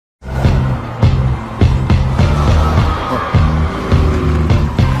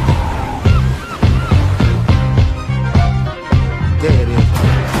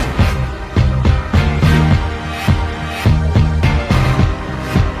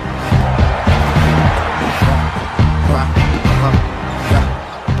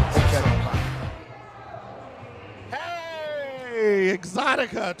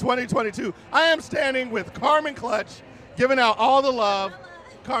Exxxotica 2022. I am standing with Carmen Clutch, giving out all the love.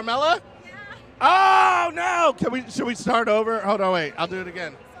 Carmela? Yeah. Oh no! Should we start over? Hold on, wait. I'll do it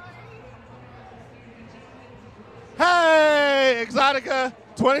again. Hey, Exxxotica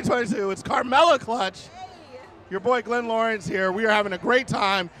 2022. It's Carmela Clutch. Hey. Your boy Glenn Lawrence here. We are having a great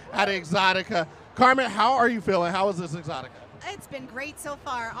time at Exxxotica. Carmen, how are you feeling? How is this Exxxotica? It's been great so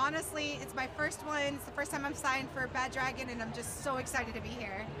far. Honestly, it's my first one. It's the first time I'm signed for Bad Dragon, and I'm just so excited to be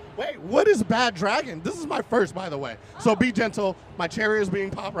here. Wait, what is Bad Dragon? This is my first, by the way. So Oh. be gentle. My cherry is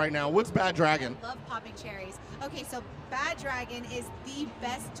being popped right now. What's Bad Dragon? I love popping cherries. Okay, so Bad Dragon is the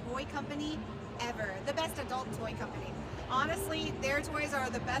best toy company ever. The best adult toy company. Honestly, their toys are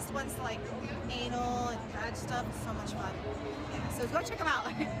the best ones to like anal and bad stuff. So much fun. Yeah, so go check them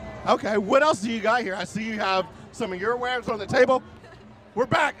out. Okay, what else do you got here? I see you have some of your wares on the table. We're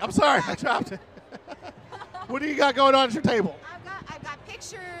back. I'm sorry, I dropped it. What do you got going on at your table? I've got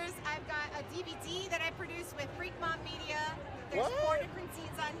pictures. I've got a DVD that I produced with Freak Mom Media. There's What? 4 different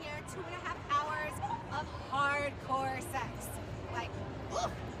scenes on here. 2.5 hours of hardcore sex. Like,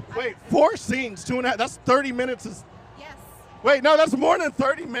 oof. Wait, 4 scenes, 2.5. That's 30 minutes. Yes. Wait, no, that's more than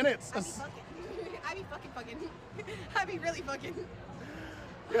 30 minutes. I be fucking. I be really fucking.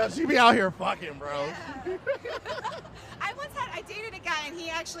 Yeah, she be out here fucking, bro. Yeah. I dated a guy and he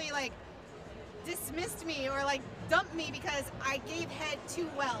actually like dismissed me or like dumped me because I gave head too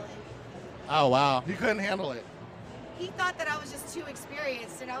well. Oh, wow. You couldn't handle it. He thought that I was just too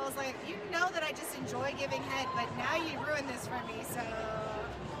experienced, and I was like, you know that I just enjoy giving head, but now you ruined this for me, so.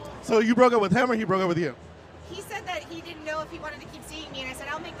 So you broke up with him or he broke up with you? He said that he didn't know if he wanted to keep seeing me, and I said,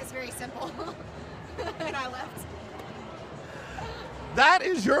 I'll make this very simple. And I left. That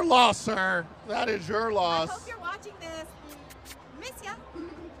is your loss, sir. That is your I loss. hope you're watching this. Miss ya.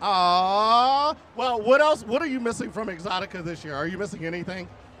 Aww. Well, what else? What are you missing from Exxxotica this year? Are you missing anything?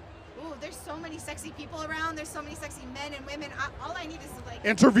 Ooh, there's so many sexy people around. There's so many sexy men and women. All I need is to like.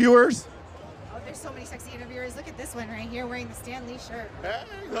 Interviewers? Oh, there's so many sexy interviewers. Look at this one right here wearing the Stan Lee shirt. Hey,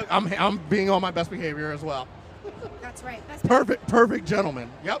 look, I'm being on my best behavior as well. That's right. That's Perfect gentleman.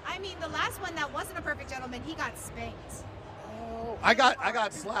 Yep. I mean, the last one that wasn't a perfect gentleman, he got spanked. I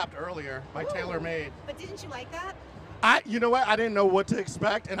got slapped earlier by TaylorMade. But didn't you like that? You know what? I didn't know what to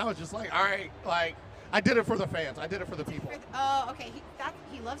expect, and I was just like, all right, like I did it for the fans. I did it for the people. Oh, okay.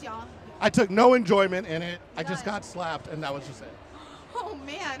 He loves y'all. I took no enjoyment in it. I just Right. got slapped, and that was just it. Oh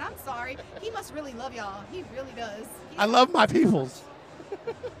man, I'm sorry. He must really love y'all. He really does. I love my peoples.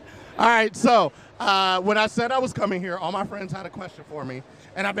 All right, so when I said I was coming here, all my friends had a question for me,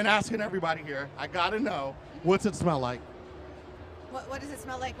 and I've been asking everybody here. I gotta know, what's it smell like? What does it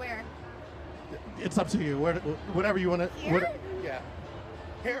smell like? Where? It's up to you. Whatever you want to. Here? Yeah.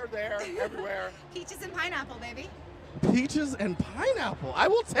 Here, there, everywhere. Peaches and pineapple, baby. Peaches and pineapple. I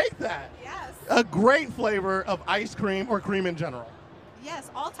will take that. Yes. A great flavor of ice cream or cream in general.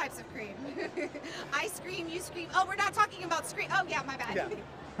 Yes, all types of cream. Ice cream, you scream. Oh, we're not talking about scream. Oh yeah, my bad. Yeah.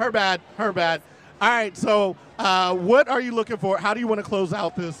 Her bad. All right, so what are you looking for? How do you want to close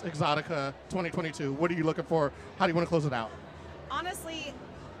out this Exxxotica 2022? What are you looking for? How do you want to close it out? Honestly,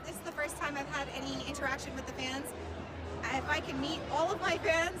 this is the first time I've had any interaction with the fans. If I can meet all of my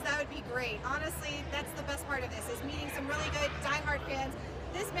fans, that would be great. Honestly, that's the best part of this, is meeting some really good diehard fans.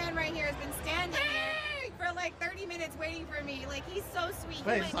 This man right here has been standing here for like 30 minutes waiting for me. Like, he's so sweet. He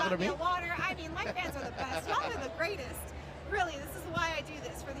Wait, went it's and not got me me? a water. I mean, my fans are the best. Y'all are the greatest. Really, this is why I do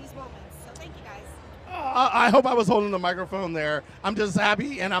this, for these moments. So thank you guys. I hope I was holding the microphone there. I'm just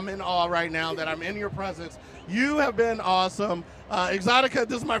happy and I'm in awe right now that I'm in your presence. You have been awesome. Exxxotica,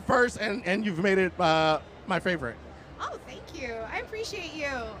 this is my first, and you've made it my favorite. Oh, thank you. I appreciate you.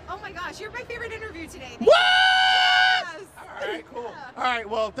 Oh my gosh, you're my favorite interview today. Thank What? Yes. All right, cool. Yeah. All right,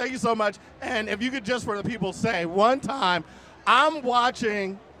 well, thank you so much. And if you could just for the people say one time, I'm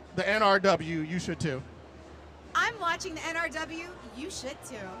watching the NRW, you should too. I'm watching the NRW. You should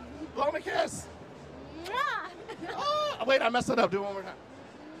too. Blow me a kiss. Mwah. Oh, wait, I messed it up. Do it one more time.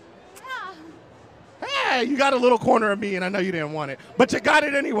 Mwah. Hey, you got a little corner of me, and I know you didn't want it, but you got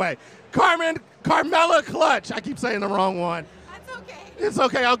it anyway. Carmela Clutch. I keep saying the wrong one. That's okay. It's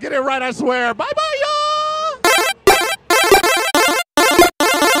okay. I'll get it right, I swear. Bye-bye, y'all.